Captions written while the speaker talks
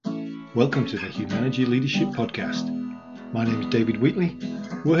Welcome to the Humanity Leadership Podcast. My name is David Wheatley.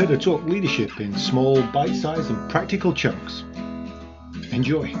 We're here to talk leadership in small, bite-sized and practical chunks.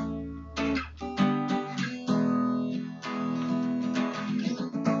 Enjoy.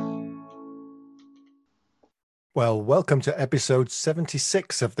 Well, welcome to episode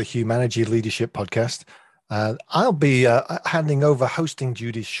 76 of the Humanity Leadership Podcast. I'll be handing over hosting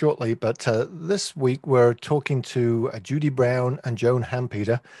duties shortly, but this week we're talking to Judy Brown and Joan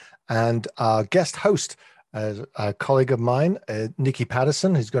Hampeter, and our guest host, a colleague of mine, Nikki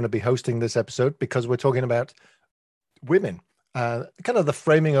Patterson, who's going to be hosting this episode because we're talking about women, kind of the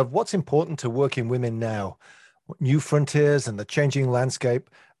framing of what's important to working women now, new frontiers and the changing landscape.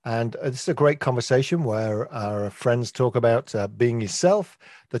 And this is a great conversation where our friends talk about being yourself,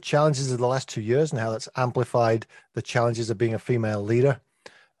 the challenges of the last 2 years and how that's amplified the challenges of being a female leader,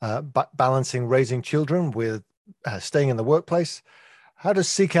 balancing raising children with staying in the workplace, how to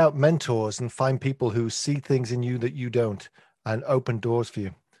seek out mentors and find people who see things in you that you don't and open doors for you.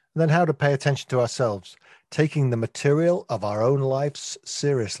 And then how to pay attention to ourselves, taking the material of our own lives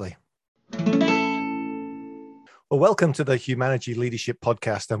seriously. Well, welcome to the Humanity Leadership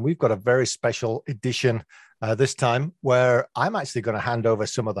Podcast, and we've got a very special edition this time where I'm actually going to hand over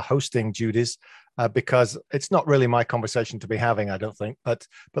some of the hosting duties because it's not really my conversation to be having, I don't think. But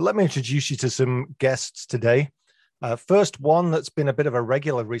let me introduce you to some guests today. First one that's been a bit of a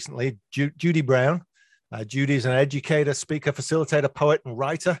regular recently, Judy Brown. Judy is an educator, speaker, facilitator, poet, and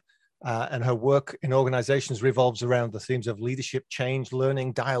writer, and her work in organizations revolves around the themes of leadership, change,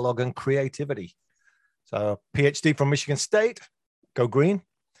 learning, dialogue, and creativity. So PhD from Michigan State, go green.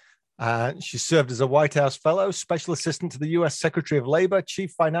 She served as a White House Fellow, Special Assistant to the U.S. Secretary of Labor,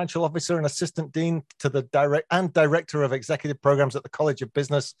 Chief Financial Officer and Assistant Dean to the Director of Executive Programs at the College of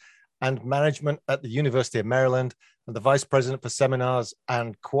Business and Management at the University of Maryland, and the Vice President for Seminars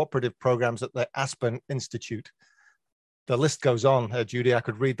and Cooperative Programs at the Aspen Institute. The list goes on, Judy. I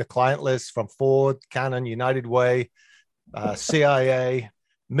could read the client list from Ford, Canon, United Way, CIA,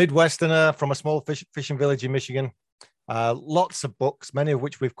 Midwesterner from a small fishing village in Michigan. Lots of books, many of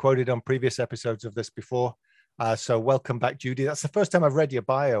which we've quoted on previous episodes of this before. So welcome back, Judy. That's the first time I've read your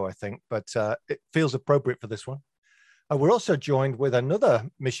bio, I think, but it feels appropriate for this one. We're also joined with another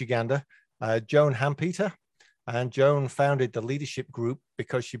Michigander, Joan Hampeter. And Joan founded the Leadership Group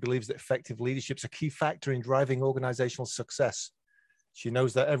because she believes that effective leadership is a key factor in driving organizational success. She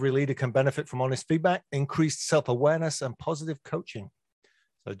knows that every leader can benefit from honest feedback, increased self-awareness, and positive coaching.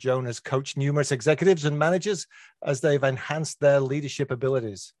 So Joan has coached numerous executives and managers as they've enhanced their leadership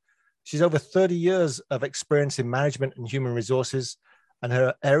abilities. She's over 30 years of experience in management and human resources, and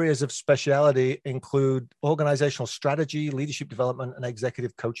her areas of speciality include organizational strategy, leadership development, and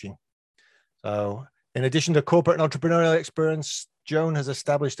executive coaching. So in addition to corporate and entrepreneurial experience, Joan has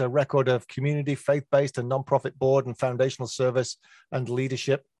established a record of community, faith-based, and nonprofit board and foundational service and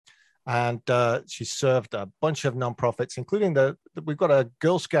leadership. And she's served a bunch of nonprofits, including we've got a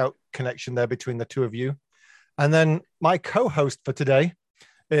Girl Scout connection there between the two of you. And then my co-host for today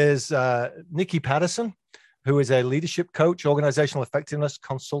is Nikki Patterson, who is a leadership coach, organizational effectiveness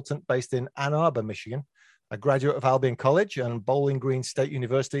consultant based in Ann Arbor, Michigan, a graduate of Albion College and Bowling Green State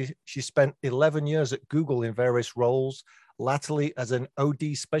University. She spent 11 years at Google in various roles, latterly as an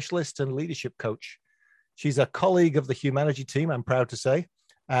OD specialist and leadership coach. She's a colleague of the Humanity team, I'm proud to say,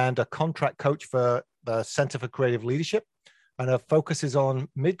 and a contract coach for the Center for Creative Leadership, and her focus is on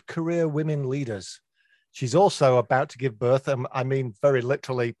mid-career women leaders. She's also about to give birth, and I mean very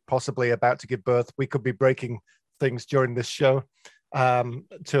literally, possibly about to give birth. We could be breaking things during this show, to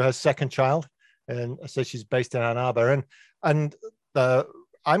her second child, and so she's based in Ann Arbor. And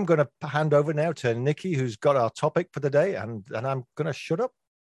I'm going to hand over now to Nikki, who's got our topic for the day, and I'm going to shut up.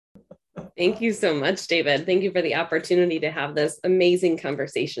 Thank you so much, David. Thank you for the opportunity to have this amazing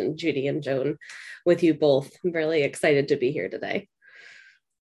conversation, Judy and Joan, with you both. I'm really excited to be here today.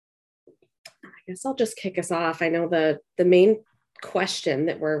 I guess I'll just kick us off. I know the main question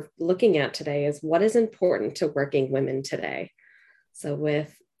that we're looking at today is what is important to working women today? So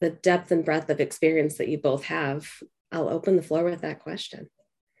with the depth and breadth of experience that you both have, I'll open the floor with that question.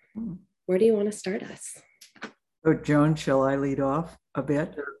 Where do you want to start us? So Joan, shall I lead off a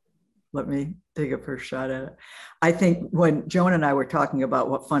bit? Let me take a first shot at it. I think when Joan and I were talking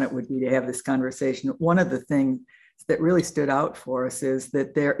about what fun it would be to have this conversation, one of the things that really stood out for us is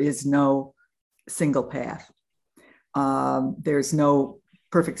that there is no single path. There's no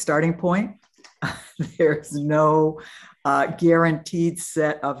perfect starting point. There's no guaranteed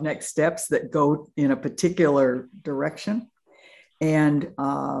set of next steps that go in a particular direction. And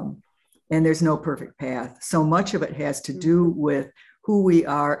there's no perfect path. So much of it has to do with who we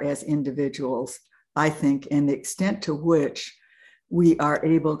are as individuals, I think, and the extent to which we are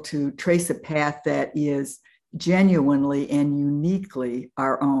able to trace a path that is genuinely and uniquely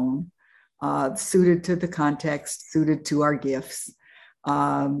our own, suited to the context, suited to our gifts,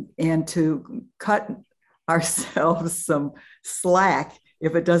 and to cut ourselves some slack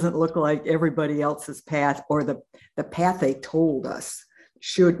if it doesn't look like everybody else's path or the path they told us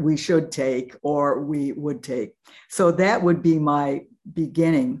we should take or we would take. So that would be my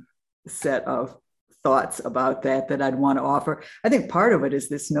beginning set of thoughts about that I'd want to offer. I think part of it is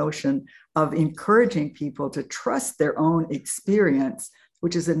this notion of encouraging people to trust their own experience,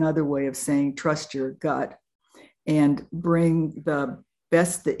 which is another way of saying trust your gut, and bring the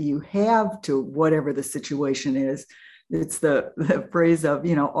best that you have to whatever the situation is. It's the phrase of,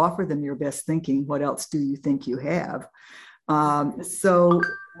 offer them your best thinking. What else do you think you have?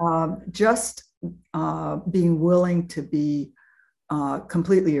 Just being willing to be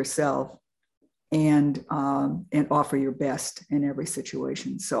completely yourself and offer your best in every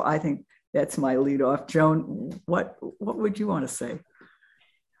situation. So I think that's my lead off. Joan, what would you want to say?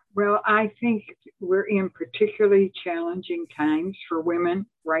 Well, I think we're in particularly challenging times for women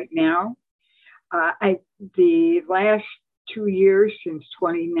right now. The last 2 years since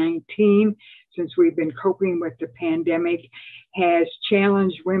 2019, since we've been coping with the pandemic, has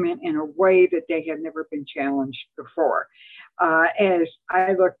challenged women in a way that they have never been challenged before. As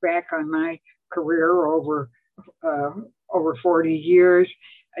I look back on my career over 40 years,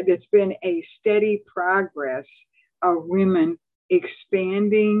 it's been a steady progress of women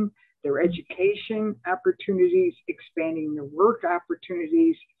expanding their education opportunities, expanding their work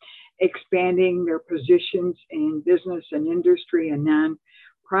opportunities, expanding their positions in business and industry and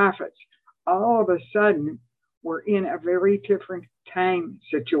nonprofits. All of a sudden, we're in a very different time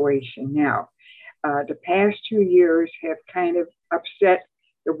situation now. The past 2 years have kind of upset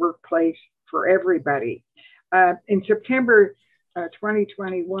the workplace for everybody. In September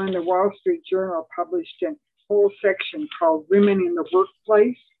 2021, the Wall Street Journal published a whole section called Women in the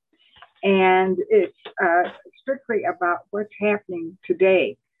Workplace. And it's strictly about what's happening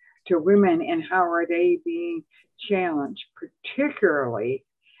today to women and how are they being challenged, particularly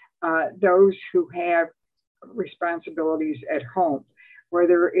those who have responsibilities at home,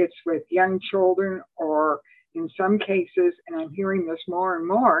 whether it's with young children or in some cases, and I'm hearing this more and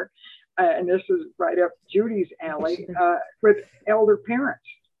more, and this is right up Judy's alley, with elder parents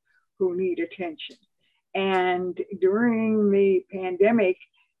who need attention. And during the pandemic,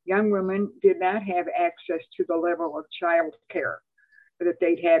 young women did not have access to the level of child care that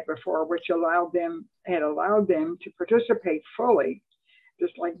they'd had before, which allowed them to participate fully,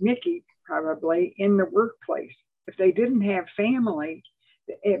 just like Nikki probably, in the workplace. If they didn't have family,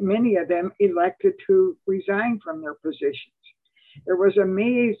 many of them elected to resign from their positions. There was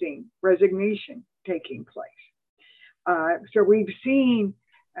amazing resignation taking place. So we've seen,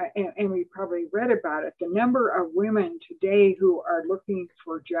 and we probably read about it, the number of women today who are looking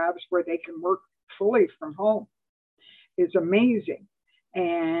for jobs where they can work fully from home is amazing.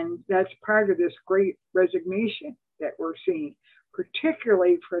 And that's part of this great resignation that we're seeing,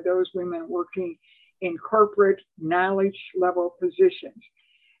 particularly for those women working in corporate knowledge level positions.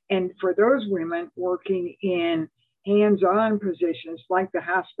 And for those women working in hands-on positions like the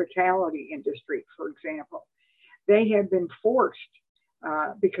hospitality industry, for example, they have been forced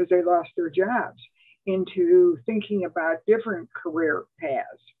because they lost their jobs into thinking about different career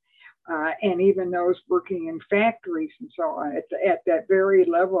paths. And even those working in factories and so on at that very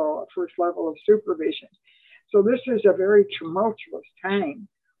level, first level of supervision. So this is a very tumultuous time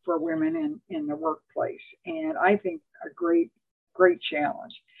for women in the workplace. And I think a great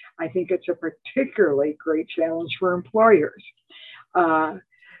challenge. I think it's a particularly great challenge for employers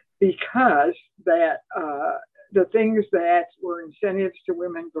because the things that were incentives to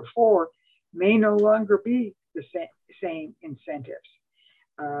women before may no longer be the same incentives.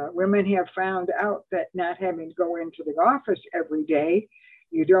 Women have found out that not having to go into the office every day,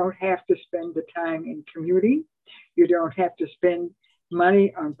 you don't have to spend the time in commuting. You don't have to spend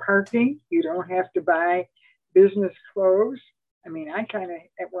money on parking. You don't have to buy business clothes. I mean, I kind of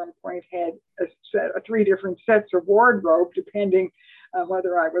at one point had three different sets of wardrobe, depending on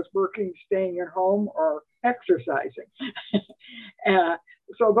whether I was working, staying at home, or exercising.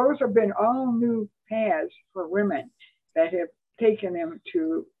 So those have been all new paths for women that have taken them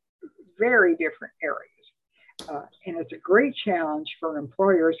to very different areas. And it's a great challenge for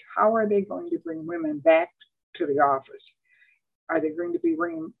employers. How are they going to bring women back to the office? Are they going to be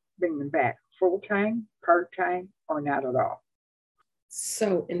bringing them back full-time, part-time, or not at all?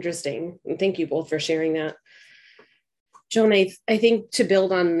 So interesting. And thank you both for sharing that. Joan, I think to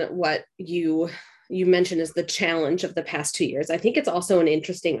build on what you mentioned as the challenge of the past 2 years, I think it's also an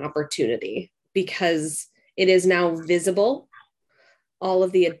interesting opportunity because it is now visible, all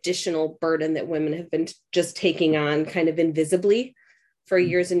of the additional burden that women have been just taking on kind of invisibly for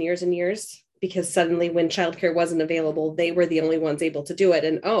years and years and years, because suddenly when childcare wasn't available, they were the only ones able to do it.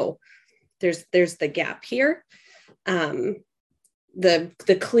 And there's the gap here. The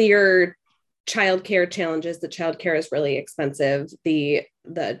clear childcare challenges, the childcare is really expensive. The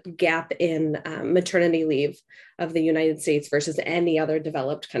gap in maternity leave of the United States versus any other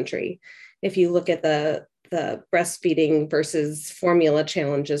developed country. If you look at the breastfeeding versus formula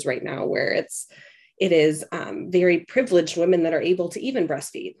challenges right now, where it is very privileged women that are able to even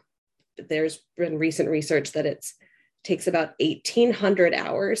breastfeed. There's been recent research that it takes about 1,800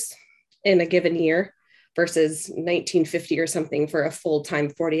 hours in a given year versus 1950 or something for a full-time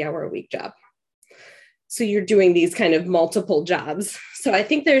 40-hour-a-week job. So you're doing these kind of multiple jobs. So I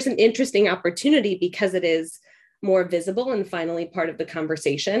think there's an interesting opportunity because it is more visible and finally part of the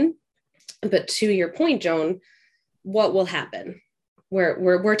conversation. But to your point, Joan, what will happen?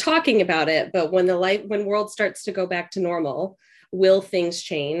 We're talking about it, but when world starts to go back to normal, will things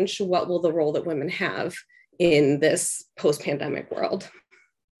change? What will the role that women have in this post-pandemic world?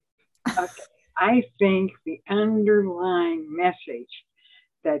 I think the underlying message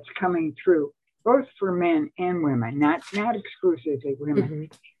that's coming through, both for men and women, not exclusively women,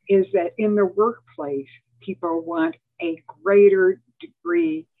 is that in the workplace, people want a greater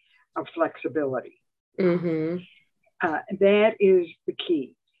degree of flexibility. That is the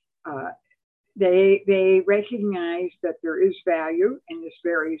key. They recognize that there is value, and this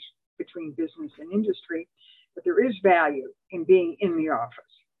varies between business and industry, but there is value in being in the office.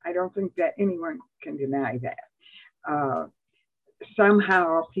 I don't think that anyone can deny that.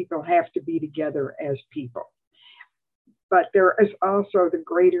 Somehow people have to be together as people. But there is also the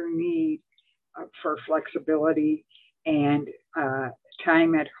greater need for flexibility and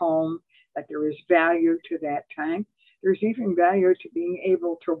time at home, that there is value to that time. There's even value to being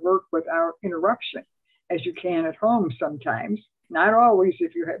able to work without interruption, as you can at home sometimes. Not always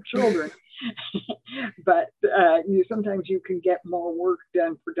if you have children, but sometimes you can get more work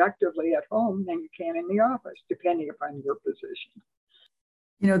done productively at home than you can in the office, depending upon your position.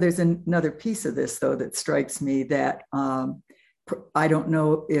 There's another piece of this, though, that strikes me that I don't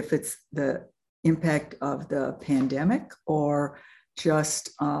know if it's the impact of the pandemic or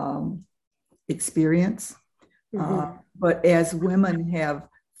just experience. But as women have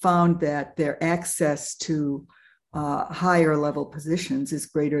found that their access to higher level positions is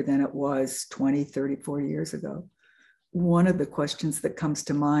greater than it was 20, 30, 40 years ago. One of the questions that comes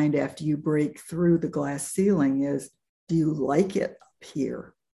to mind after you break through the glass ceiling is, do you like it up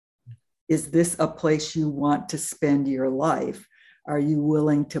here? Is this a place you want to spend your life? Are you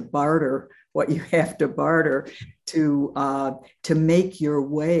willing to barter what you have to barter to make your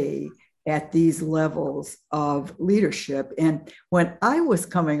way at these levels of leadership? And when I was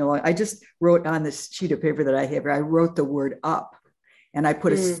coming along, I just wrote on this sheet of paper that I have here, I wrote the word up, and I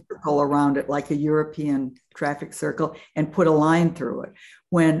put a circle around it like a European traffic circle and put a line through it.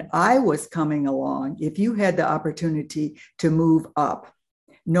 When I was coming along, if you had the opportunity to move up,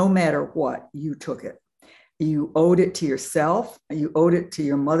 no matter what, you took it. You owed it to yourself. You owed it to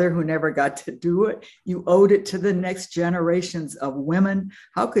your mother who never got to do it. You owed it to the next generations of women.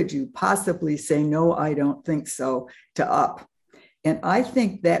 How could you possibly say, no, I don't think so, to up? And I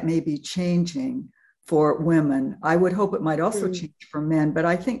think that may be changing for women. I would hope it might also change for men, but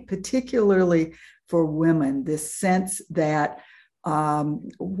I think particularly for women, this sense that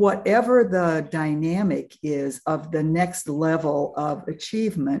whatever the dynamic is of the next level of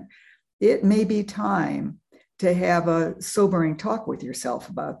achievement, it may be time to have a sobering talk with yourself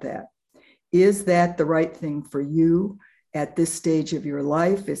about that. Is that the right thing for you at this stage of your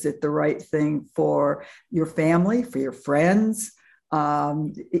life? Is it the right thing for your family, for your friends?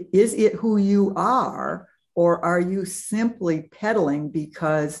 Is it who you are, or are you simply peddling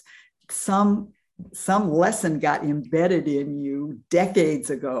because some lesson got embedded in you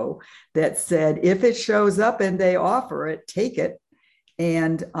decades ago that said, if it shows up and they offer it, take it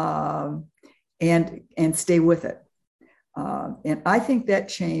and stay with it. And I think that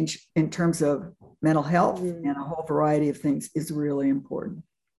change in terms of mental health and a whole variety of things is really important.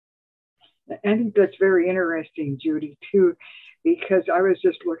 I think that's very interesting, Judy, too, because I was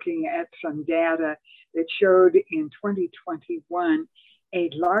just looking at some data that showed in 2021, a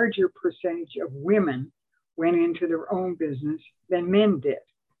larger percentage of women went into their own business than men did.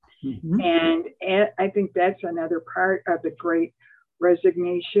 And I think that's another part of the great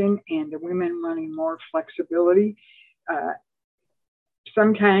resignation and the women wanting more flexibility, Uh,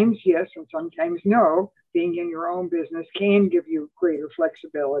 Sometimes yes, and sometimes no. Being in your own business can give you greater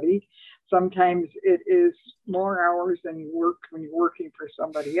flexibility. Sometimes it is more hours than you work when you're working for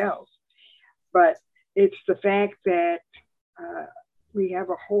somebody else. But it's the fact that we have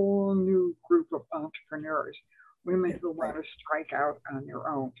a whole new group of entrepreneurs, women who want to strike out on their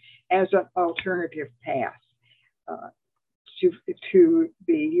own as an alternative path to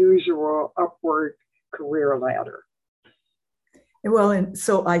the usual upward career ladder. Well, and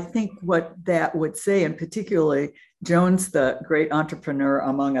so I think what that would say, and particularly Joan's the great entrepreneur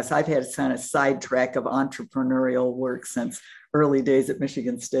among us. I've had kind of sidetrack of entrepreneurial work since early days at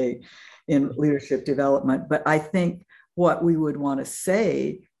Michigan State in leadership development. But I think what we would want to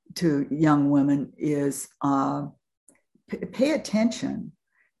say to young women is pay attention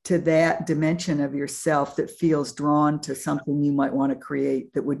to that dimension of yourself that feels drawn to something you might want to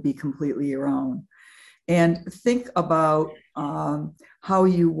create that would be completely your own. And think about how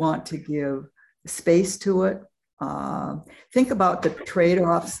you want to give space to it. Think about the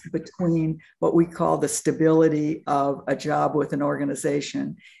trade-offs between what we call the stability of a job with an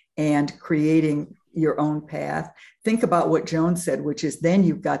organization and creating your own path. Think about what Joan said, which is then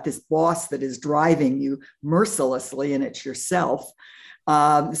you've got this boss that is driving you mercilessly, and it's yourself.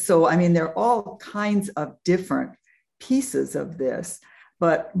 So, I mean, there are all kinds of different pieces of this.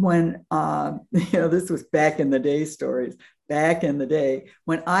 But when, this was back in the day stories, back in the day,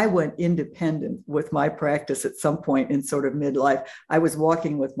 when I went independent with my practice at some point in sort of midlife, I was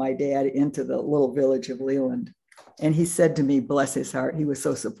walking with my dad into the little village of Leland. And he said to me, bless his heart, he was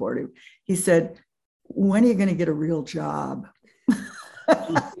so supportive. He said, when are you going to get a real job?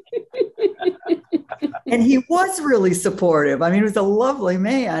 And he was really supportive. I mean, he was a lovely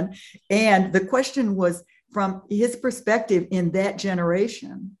man. And the question was, from his perspective in that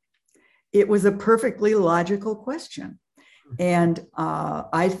generation, it was a perfectly logical question. And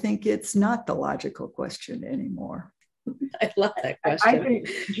I think it's not the logical question anymore. I love that question.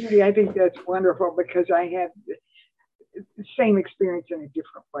 Judy, I think that's wonderful because I had the same experience in a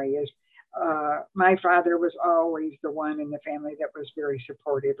different way. As my father was always the one in the family that was very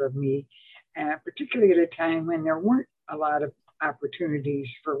supportive of me, particularly at a time when there weren't a lot of opportunities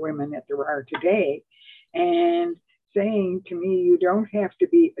for women that there are today. And saying to me, you don't have to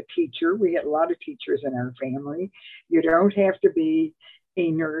be a teacher. We had a lot of teachers in our family. You don't have to be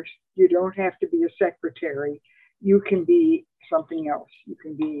a nurse. You don't have to be a secretary. You can be something else. You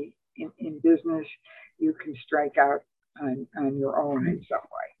can be in business. You can strike out on your own in some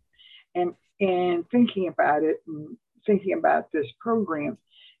way. And thinking about it, and thinking about this program,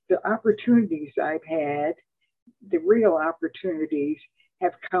 the opportunities I've had, the real opportunities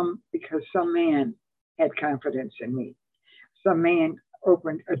have come because some man had confidence in me. Some man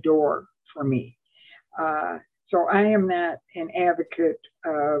opened a door for me. So I am not an advocate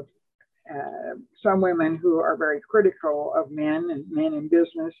of some women who are very critical of men and men in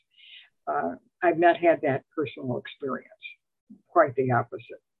business. I've not had that personal experience. Quite the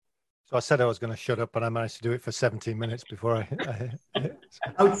opposite. So I said I was going to shut up, but I managed to do it for 17 minutes before I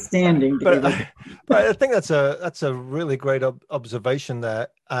Outstanding. But I think that's a really great observation there.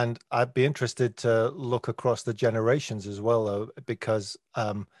 And I'd be interested to look across the generations as well, because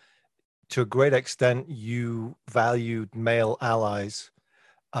to a great extent, you valued male allies.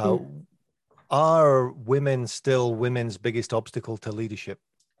 Are women still women's biggest obstacle to leadership?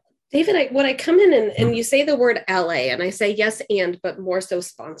 David, when I come in and you say the word ally, and I say yes, but more so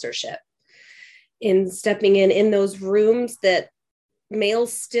sponsorship, in stepping in those rooms that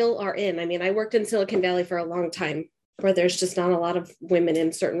males still are in. I mean, I worked in Silicon Valley for a long time where there's just not a lot of women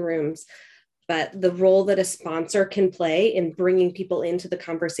in certain rooms, but the role that a sponsor can play in bringing people into the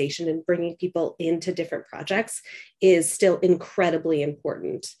conversation and bringing people into different projects is still incredibly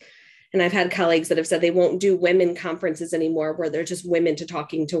important. And I've had colleagues that have said they won't do women conferences anymore where they're just women to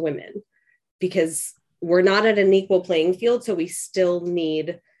talking to women, because we're not at an equal playing field. So we still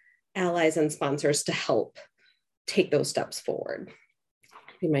need allies and sponsors to help take those steps forward.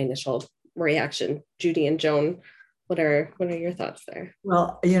 Be my initial reaction. Judy and Joan, what are your thoughts there?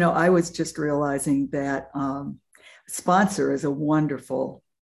 Well, I was just realizing that sponsor is a wonderful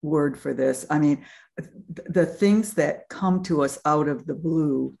word for this. I mean, the things that come to us out of the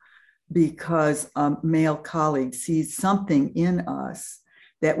blue because a male colleague sees something in us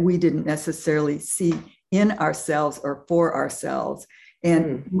that we didn't necessarily see in ourselves or for ourselves.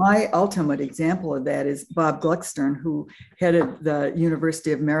 And my ultimate example of that is Bob Gluckstern, who headed the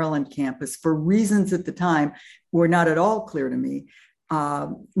University of Maryland campus for reasons at the time were not at all clear to me,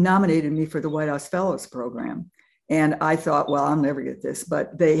 nominated me for the White House Fellows Program. And I thought, well, I'll never get this,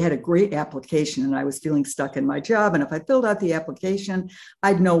 but they had a great application and I was feeling stuck in my job. And if I filled out the application,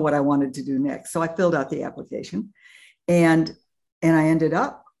 I'd know what I wanted to do next. So I filled out the application and I ended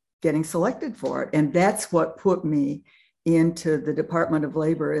up getting selected for it. And that's what put me into the Department of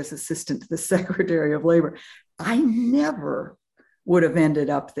Labor as assistant to the Secretary of Labor. I never would have ended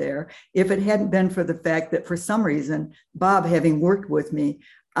up there if it hadn't been for the fact that for some reason, Bob, having worked with me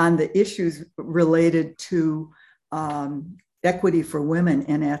on the issues related to equity for women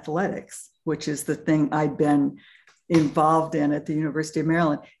in athletics, which is the thing I'd been involved in at the University of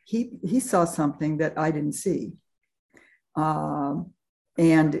Maryland, he saw something that I didn't see. And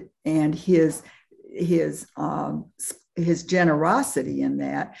his generosity in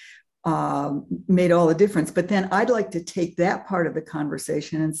that made all the difference. But then I'd like to take that part of the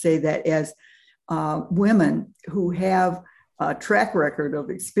conversation and say that as women who have a track record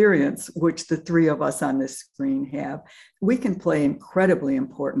of experience, which the three of us on this screen have, we can play incredibly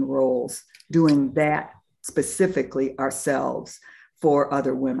important roles doing that specifically ourselves for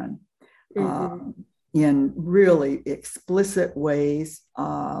other women. In really explicit ways,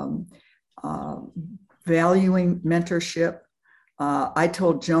 valuing mentorship. I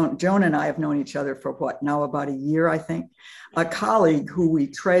told Joan and I have known each other for what, now about a year, I think. A colleague who we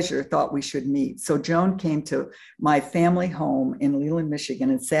treasure thought we should meet. So Joan came to my family home in Leland,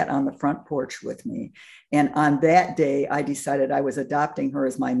 Michigan, and sat on the front porch with me. And on that day, I decided I was adopting her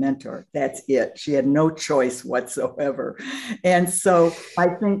as my mentor. That's it. She had no choice whatsoever. And so I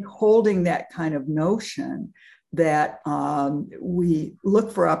think holding that kind of notion that we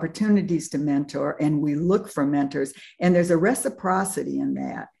look for opportunities to mentor and we look for mentors, and there's a reciprocity in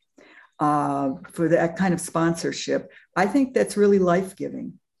that for that kind of sponsorship. I think that's really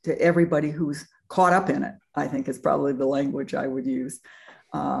life-giving to everybody who's caught up in it, I think is probably the language I would use,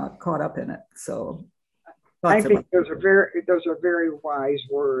 caught up in it. So I think those are very wise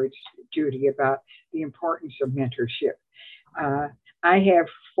words, Judy, about the importance of mentorship. I have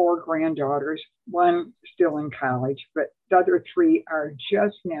 4 granddaughters, one still in college, but the other 3 are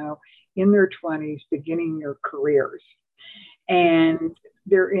just now in their 20s, beginning their careers. And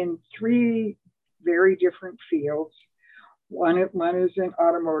they're in 3 very different fields. One is in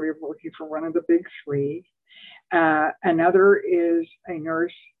automotive, working for one of the big 3. Another is a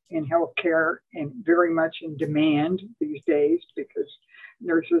nurse in healthcare and very much in demand these days because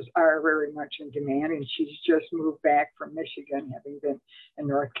nurses are very much in demand. And she's just moved back from Michigan, having been in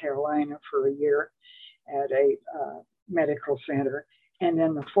North Carolina for a year at a medical center. And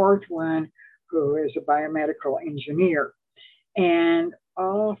then the 4th one, who is a biomedical engineer. And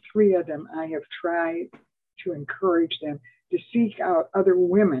all 3 of them, I have tried to encourage them to seek out other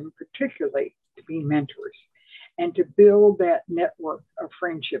women, particularly to be mentors and to build that network of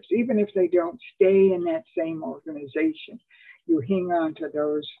friendships. Even if they don't stay in that same organization, you hang on to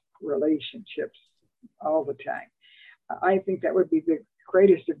those relationships all the time. I think that would be the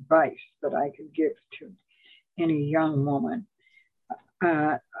greatest advice that I could give to any young woman.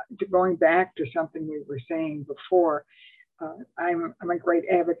 Going back to something we were saying before, I'm a great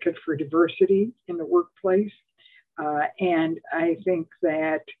advocate for diversity in the workplace. And I think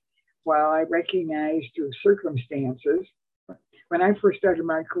that while I recognize through circumstances, when I first started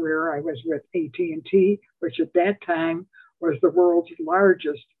my career, I was with AT&T, which at that time was the world's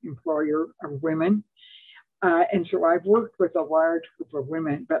largest employer of women. And so I've worked with a large group of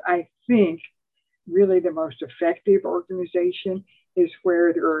women, but I think really the most effective organization is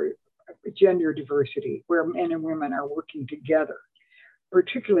where there are gender diversity, where men and women are working together,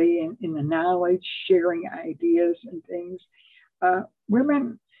 particularly in the knowledge, sharing ideas and things.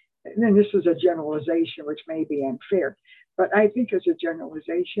 Women, and this is a generalization, which may be unfair, but I think as a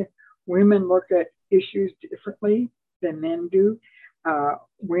generalization, women look at issues differently than men do.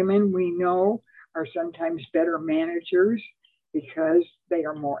 Women, we know, are sometimes better managers because they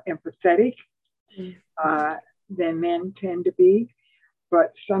are more empathetic than men tend to be.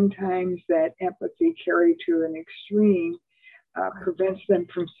 But sometimes that empathy carried to an extreme prevents them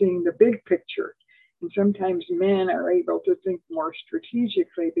from seeing the big picture. And sometimes men are able to think more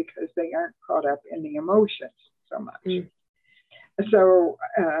strategically because they aren't caught up in the emotions so much. So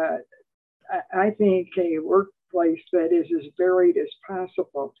I think a workplace that is as varied as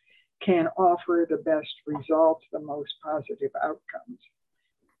possible can offer the best results, the most positive outcomes.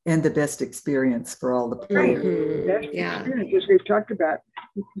 And the best experience for all the players. Best experience, as we've talked about,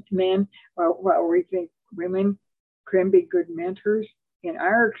 men, while we think women can be good mentors, in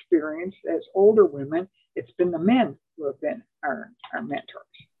our experience as older women, it's been the men who have been our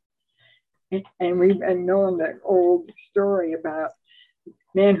mentors. And we've known that old story about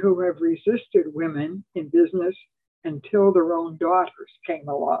men who have resisted women in business until their own daughters came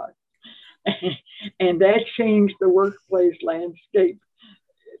along. And that changed the workplace landscape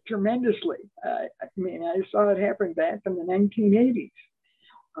tremendously. I mean, I saw it happen back in the 1980s.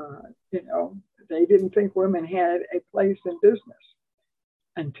 They didn't think women had a place in business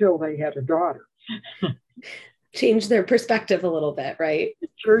until they had a daughter. Change their perspective a little bit, right? It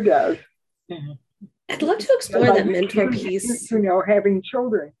sure does. I'd love to explore that mentor piece. Having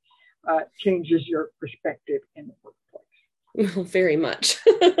children changes your perspective in the workplace. Very much.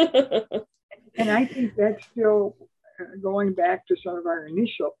 And I think that's still going back to some of our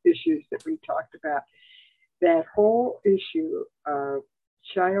initial issues that we talked about. That whole issue of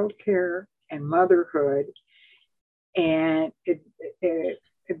childcare and motherhood and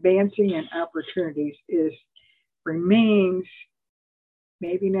advancing in opportunities remains,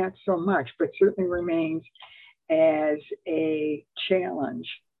 maybe not so much, but certainly remains as a challenge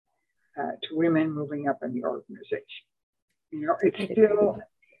to women moving up in the organization. It's still,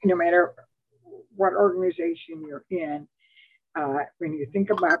 no matter what organization you're in, when you think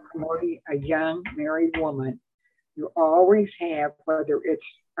about promoting a young married woman, you always have, whether it's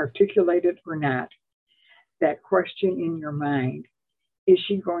articulated or not, that question in your mind: is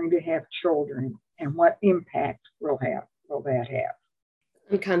she going to have children, and what impact will that have?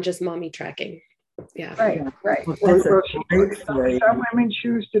 Unconscious mommy tracking. Yeah. Right. Some women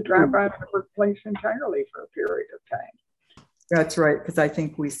choose to drop out of the workplace entirely for a period of time. That's right, because I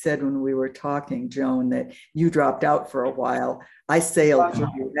think we said when we were talking, Joan, that you dropped out for a while. I sailed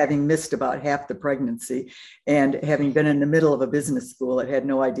through, having missed about half the pregnancy, and having been in the middle of a business school, I had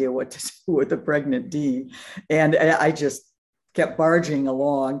no idea what to do with a pregnant dean. And I just kept barging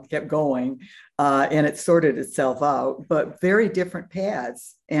along, kept going, and it sorted itself out, but very different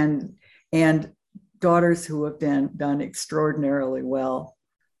paths and daughters who have done extraordinarily well,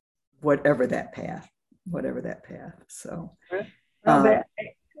 whatever that path. So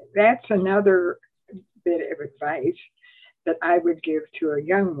that's another bit of advice that I would give to a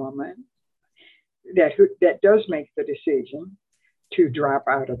young woman that does make the decision to drop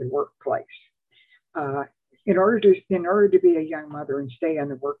out of the workplace. In order to be a young mother and stay in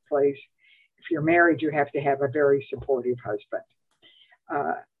the workplace, if you're married, you have to have a very supportive husband.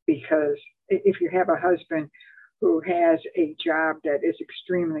 Because if you have a husband who has a job that is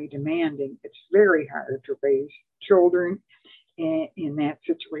extremely demanding, it's very hard to raise children in that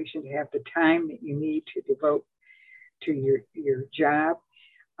situation, to have the time that you need to devote to your job.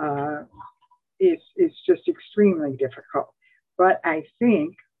 It's just extremely difficult. But I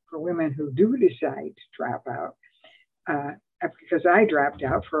think for women who do decide to drop out, because I dropped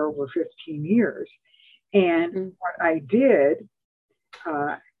out for over 15 years, and what I did,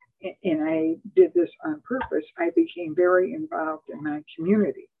 and I did this on purpose, I became very involved in my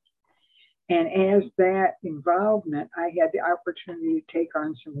community. And as that involvement, I had the opportunity to take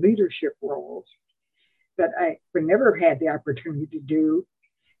on some leadership roles that I would never have had the opportunity to do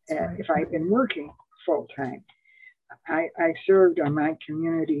if I'd been working full time. I served on my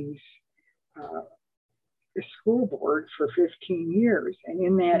community's school board for 15 years. And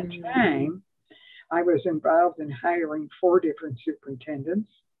in that time, I was involved in hiring 4 different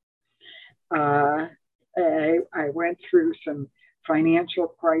superintendents. I went through some financial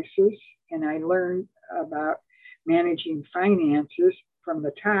crisis, and I learned about managing finances from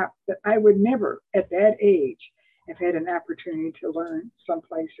the top that I would never, at that age, have had an opportunity to learn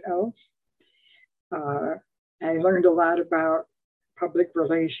someplace else. I learned a lot about public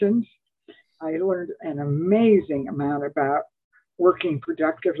relations. I learned an amazing amount about working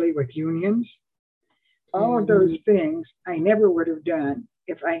productively with unions. All of those things I never would have done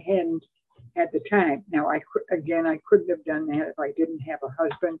if I hadn't had the time. Now, I couldn't have done that if I didn't have a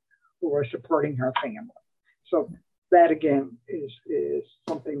husband who was supporting our family. So that, again, is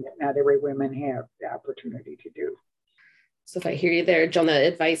something that not every woman have the opportunity to do. So if I hear you there, Joan, the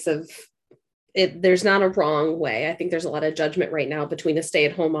advice of it, there's not a wrong way. I think there's a lot of judgment right now between a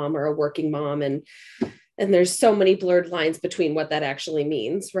stay-at-home mom or a working mom, and there's so many blurred lines between what that actually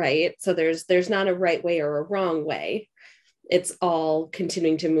means, right? So there's not a right way or a wrong way. It's all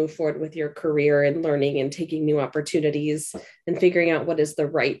continuing to move forward with your career and learning and taking new opportunities and figuring out what is the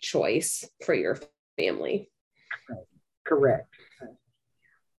right choice for your family. Correct.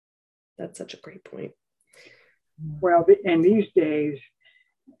 That's such a great point. Well, and these days,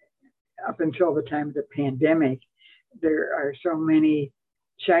 up until the time of the pandemic, there are so many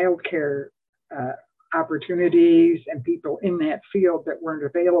childcare opportunities and people in that field that weren't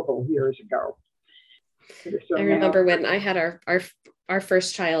available years ago. So I remember when I had our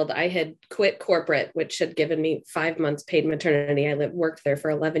first child, I had quit corporate, which had given me 5 months paid maternity. I worked there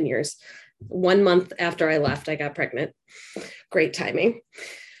for 11 years. 1 month after I left, I got pregnant. Great timing.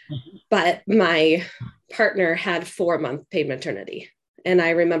 But my partner had 4-month paid maternity. And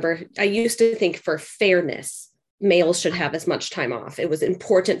I remember I used to think for fairness, males should have as much time off. It was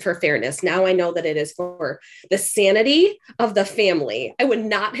important for fairness. Now I know that it is for the sanity of the family. I would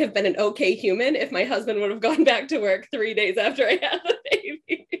not have been an okay human if my husband would have gone back to work 3 days after I had the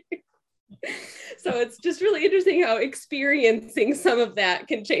baby. So it's just really interesting how experiencing some of that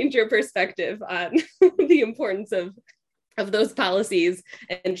can change your perspective on the importance of those policies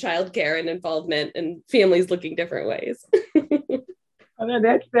and childcare and involvement and families looking different ways.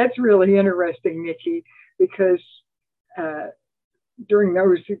 That's really interesting, Nikki, because during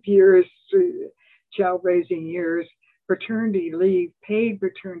those years, child raising years, paternity leave, paid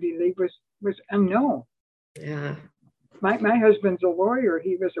paternity leave was unknown. Yeah. My husband's a lawyer.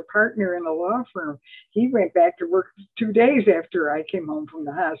 He was a partner in a law firm. He went back to work 2 days after I came home from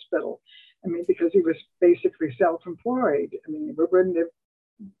the hospital. I mean, because he was basically self-employed. I mean, we wouldn't have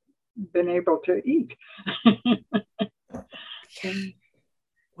been able to eat.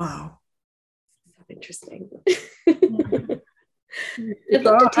 Wow. So interesting. It's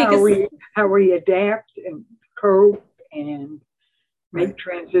all how we adapt and cope and make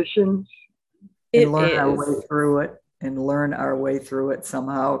transitions. And learn our way through it. And learn our way through it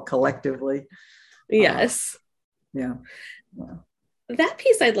somehow collectively. Yes. Yeah. That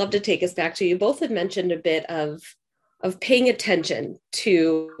piece I'd love to take us back to. You both had mentioned a bit of paying attention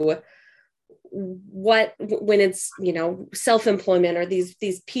to what, when it's, self-employment or these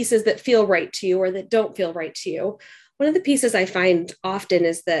pieces that feel right to you or that don't feel right to you. One of the pieces I find often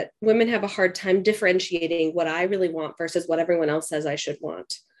is that women have a hard time differentiating what I really want versus what everyone else says I should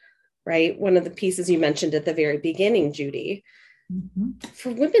want. Right? One of the pieces you mentioned at the very beginning, Judy,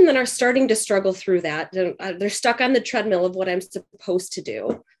 for women that are starting to struggle through that, they're stuck on the treadmill of what I'm supposed to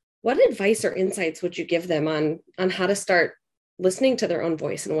do. What advice or insights would you give them on how to start listening to their own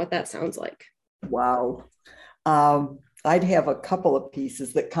voice and what that sounds like? Wow. I'd have a couple of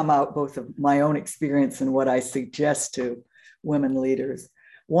pieces that come out both of my own experience and what I suggest to women leaders.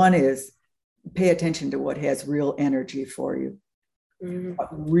 One is pay attention to what has real energy for you. What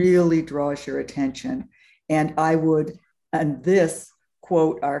really draws your attention. And I would, and this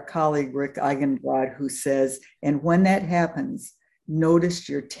quote our colleague Rick Eigenbrod, who says, and when that happens, notice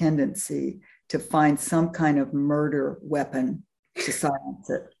your tendency to find some kind of murder weapon to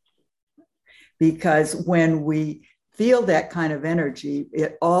silence it. Because when we feel that kind of energy,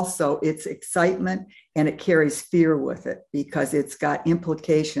 it's excitement and it carries fear with it because it's got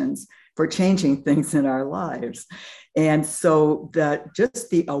implications for changing things in our lives. And so just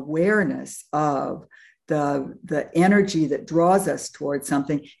the awareness of the energy that draws us towards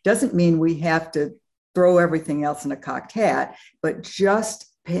something doesn't mean we have to throw everything else in a cocked hat, but just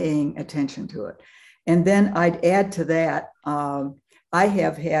paying attention to it. And then I'd add to that, I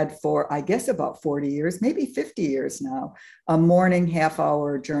have had for, I guess, about 40 years, maybe 50 years now, a morning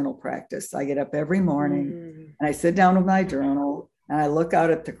half-hour journal practice. I get up every morning and I sit down with my journal and I look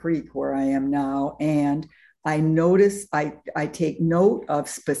out at the creek where I am now, and I notice, I take note of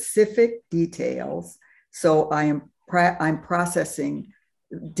specific details. So I'm processing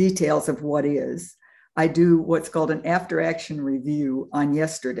details of what is. I do what's called an after-action review on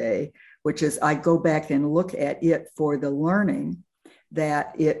yesterday, which is I go back and look at it for the learning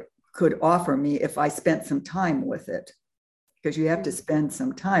that it could offer me if I spent some time with it, because you have to spend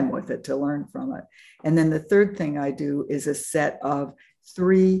some time with it to learn from it. And then the third thing I do is a set of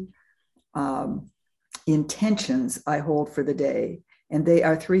 3 intentions I hold for the day. And they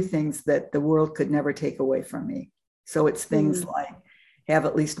are 3 things that the world could never take away from me. So it's things like have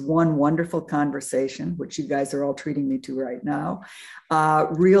at least one wonderful conversation, which you guys are all treating me to right now.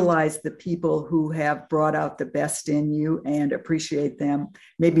 Realize the people who have brought out the best in you and appreciate them.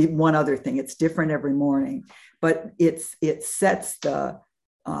 Maybe one other thing, it's different every morning, but it sets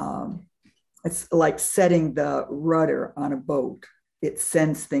it's like setting the rudder on a boat. It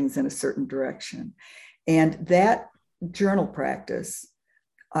sends things in a certain direction. And that journal practice,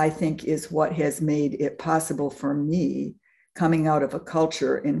 I think, is what has made it possible for me, coming out of a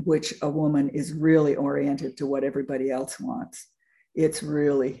culture in which a woman is really oriented to what everybody else wants. It's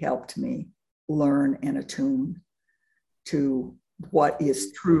really helped me learn and attune to what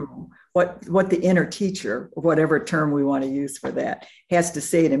is true, what the inner teacher, whatever term we want to use for that, has to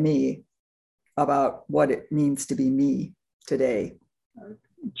say to me about what it means to be me today.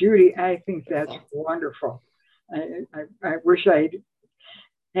 Judy, I think that's wonderful. I wish I'd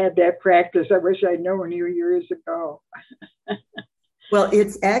had that practice. I wish I'd known you years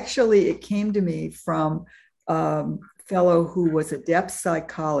fellow who was a depth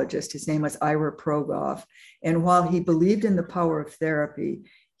psychologist. His name was Ira Progoff. And while he believed in the power of therapy,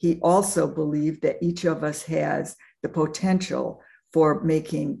 he also believed that each of us has the potential for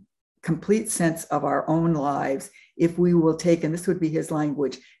making complete sense of our own lives if we will take, and this would be his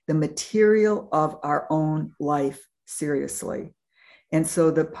language, the material of our own life seriously. And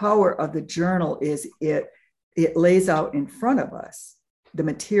so the power of the journal is it lays out in front of us the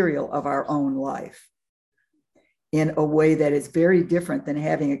material of our own life in a way that is very different than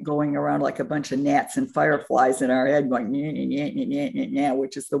having it going around like a bunch of gnats and fireflies in our head going, nah, nah, nah, nah, nah, nah,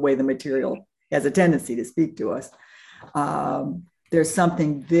 which is the way the material has a tendency to speak to us. There's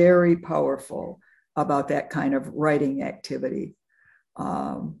something very powerful about that kind of writing activity.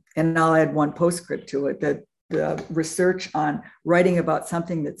 And I'll add one postscript to it, that the research on writing about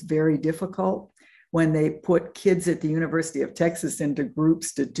something that's very difficult, when they put kids at the University of Texas into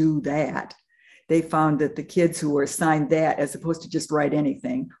groups to do that, they found that the kids who were assigned that, as opposed to just write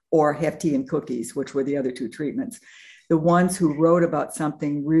anything or have tea and cookies, which were the other two treatments, the ones who wrote about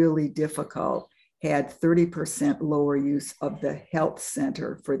something really difficult had 30% lower use of the health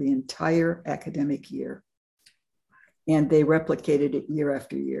center for the entire academic year. And they replicated it year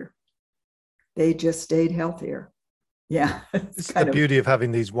after year. They just stayed healthier. Yeah. It's the beauty of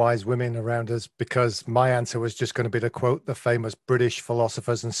having these wise women around us, because my answer was just going to be to quote the famous British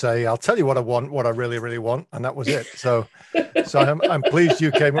philosophers and say, I'll tell you what I want, what I really, really want. And that was it. So I'm pleased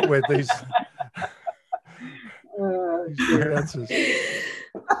you came up with these great answers.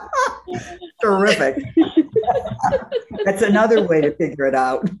 Terrific. That's another way to figure it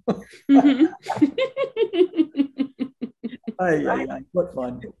out. What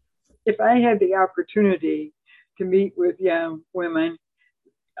fun. If I had the opportunity to meet with young women,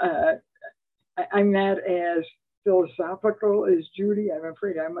 I'm not as philosophical as Judy. I'm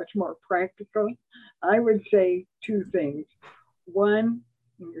afraid I'm much more practical. I would say two things. One,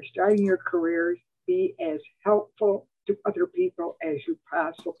 when you're starting your careers, be as helpful to other people as you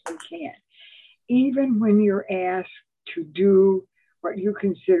possibly can. Even when you're asked to do what you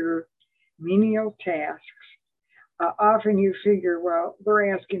consider menial tasks, often you figure, well,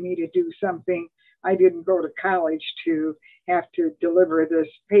 they're asking me to do something I didn't go to college to have to deliver this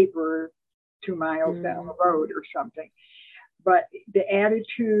paper 2 miles down the road or something. But the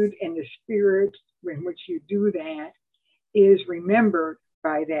attitude and the spirit in which you do that is remembered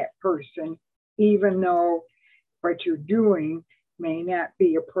by that person, even though what you're doing may not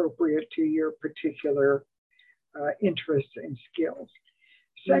be appropriate to your particular interests and skills.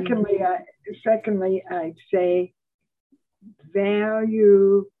 Secondly, I'd say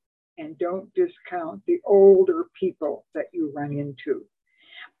value and don't discount the older people that you run into.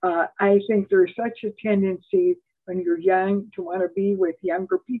 I think there's such a tendency when you're young to want to be with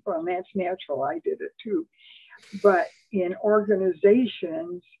younger people, and that's natural. I did it too. But in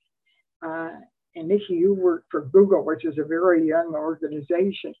organizations, and Nikki, you work for Google, which is a very young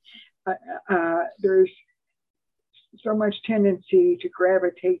organization, there's so much tendency to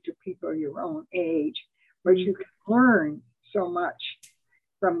gravitate to people your own age, but you can learn so much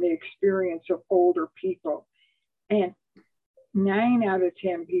from the experience of older people. And 9 out of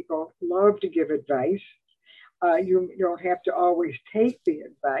 10 people love to give advice. You don't have to always take the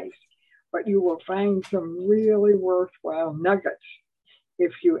advice, but you will find some really worthwhile nuggets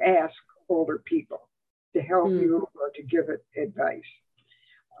if you ask older people to help you or to give it advice.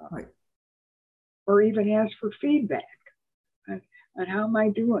 Or even ask for feedback on how am I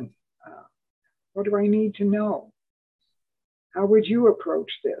doing? What do I need to know? How would you approach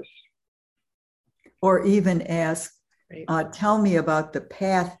this? Or even ask, tell me about the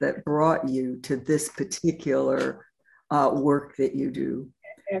path that brought you to this particular work that you do.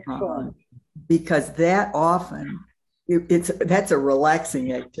 Excellent. Because that often, that's a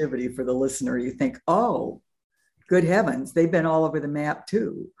relaxing activity for the listener. You think, oh, good heavens, they've been all over the map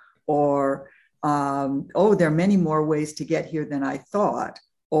too. Or, oh, there are many more ways to get here than I thought.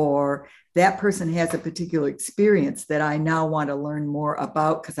 Or that person has a particular experience that I now want to learn more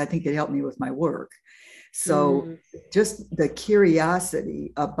about because I think it helped me with my work. So just the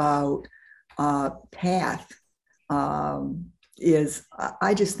curiosity about path is,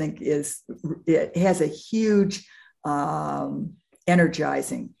 I just think it has a huge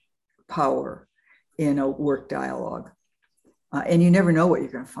energizing power in a work dialogue. And you never know what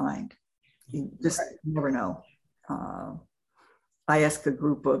you're going to find. You just never know. I asked a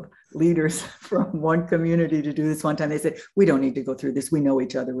group of leaders from one community to do this one time. They said, we don't need to go through this. We know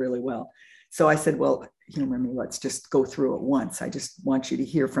each other really well. So I said, well, humor me. Let's just go through it once. I just want you to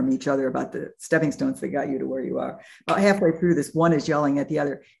hear from each other about the stepping stones that got you to where you are. About halfway through this, one is yelling at the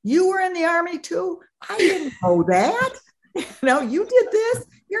other, you were in the Army too? I didn't know that. No, you did this?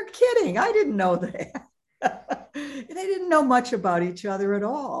 You're kidding. I didn't know that. They didn't know much about each other at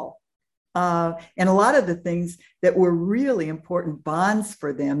all. And a lot of the things that were really important bonds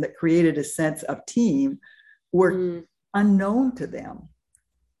for them that created a sense of team were unknown to them.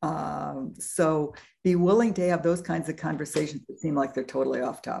 So be willing to have those kinds of conversations that seem like they're totally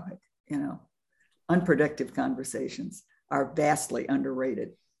off topic. Unproductive conversations are vastly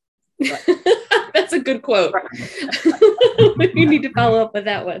underrated. That's a good quote. You need to follow up with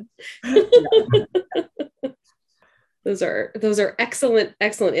that one. Those are excellent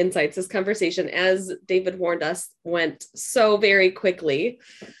insights. This conversation, as David warned us, went so very quickly.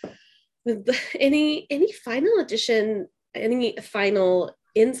 Any final addition, any final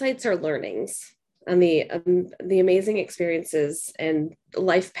insights or learnings on the amazing experiences and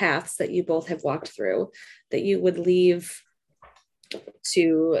life paths that you both have walked through that you would leave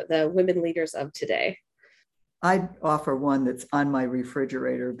to the women leaders of today? I'd offer one that's on my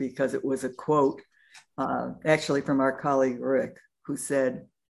refrigerator because it was a quote actually from our colleague Rick, who said,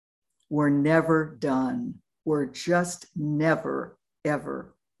 "We're never done. We're just never,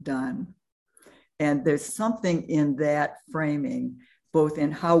 ever done." And there's something in that framing, both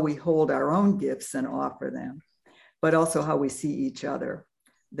in how we hold our own gifts and offer them, but also how we see each other,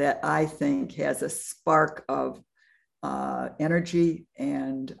 that I think has a spark of energy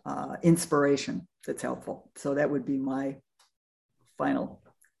and inspiration that's helpful. So that would be my final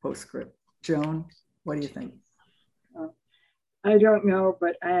postscript. Joan, what do you think? I don't know,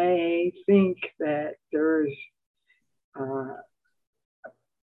 but I think that there's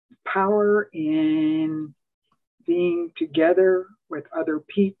power in being together with other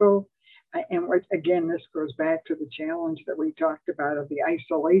people. And again, this goes back to the challenge that we talked about of the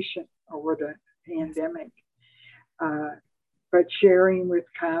isolation over the pandemic. But sharing with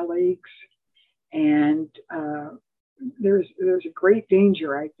colleagues, and there's a great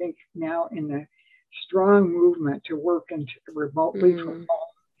danger, I think, now in the strong movement to work remotely from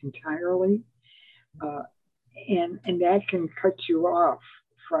home entirely, and that can cut you off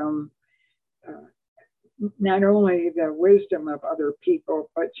from not only the wisdom of other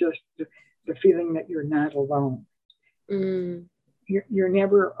people, but just the feeling that you're not alone. You're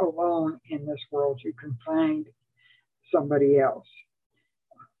never alone in this world. You can find somebody else.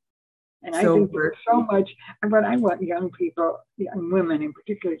 And I think there's so much, but I want young people, young women in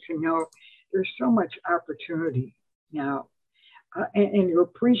particular, to know there's so much opportunity now. And you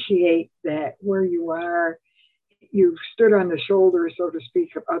appreciate that where you are, you've stood on the shoulders, so to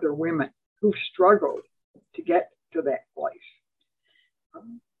speak, of other women who've struggled to get to that place.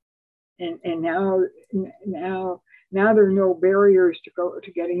 And now there are no barriers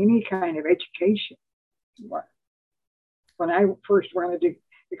to getting any kind of education. When I first wanted to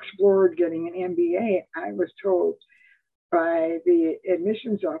explore getting an MBA, I was told by the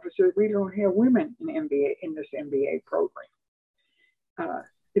admissions officer, we don't have women in this MBA program.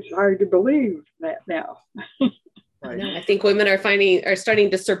 It's hard to believe that now. Right. No, I think women are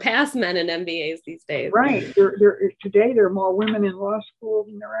starting to surpass men in MBAs these days. Right. Today there are more women in law school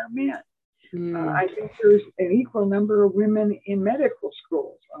than there are men. I think there's an equal number of women in medical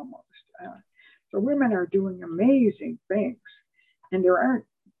schools almost. So women are doing amazing things, and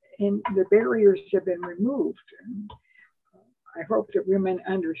the barriers have been removed. And I hope that women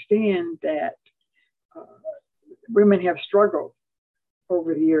understand that women have struggled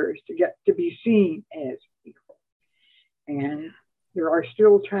over the years to get to be seen as equal. And there are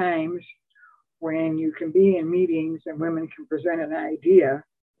still times when you can be in meetings and women can present an idea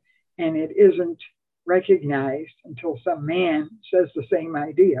and it isn't recognized until some man says the same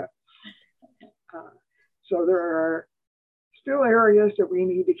idea. So there are still areas that we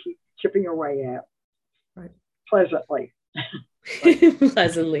need to keep chipping away at, right? Pleasantly.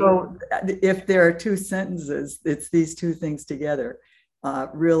 Pleasantly. So if there are two sentences, it's these two things together.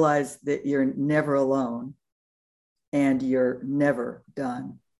 Realize that you're never alone and you're never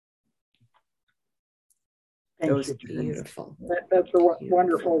done. Those are beautiful. That's a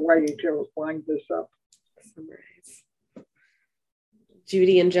wonderful way to wind this up. Summarize.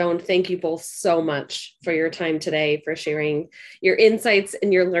 Judy and Joan, thank you both so much for your time today, for sharing your insights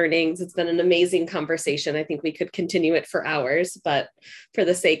and your learnings. It's been an amazing conversation. I think we could continue it for hours, but for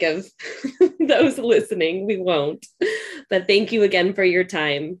the sake of those listening, we won't. But thank you again for your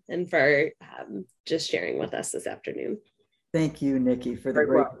time and for just sharing with us this afternoon. Thank you, Nikki, for the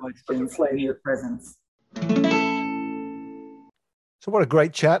great questions and your presence. So what a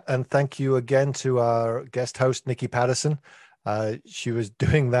great chat. And thank you again to our guest host, Nikki Patterson. She was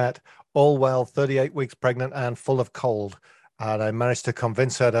doing that all while 38 weeks pregnant and full of cold. And I managed to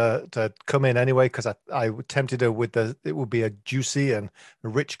convince her to come in anyway, because I tempted her with it would be a juicy and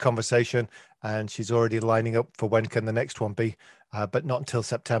rich conversation. And she's already lining up for when can the next one be, but not until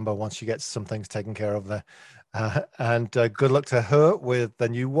September once she gets some things taken care of there. And good luck to her with the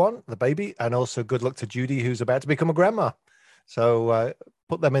new one, the baby, and also good luck to Judy, who's about to become a grandma. So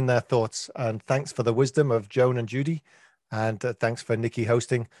put them in their thoughts. And thanks for the wisdom of Joan and Judy. And thanks for Nikki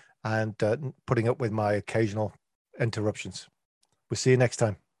hosting and putting up with my occasional interruptions. We'll see you next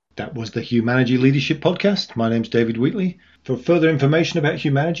time. That was the Humanity Leadership Podcast. My name's David Wheatley. For further information about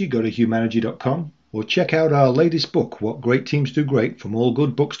Humanity, go to humanity.com or check out our latest book, What Great Teams Do Great, from all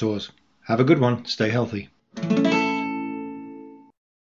good bookstores. Have a good one. Stay healthy.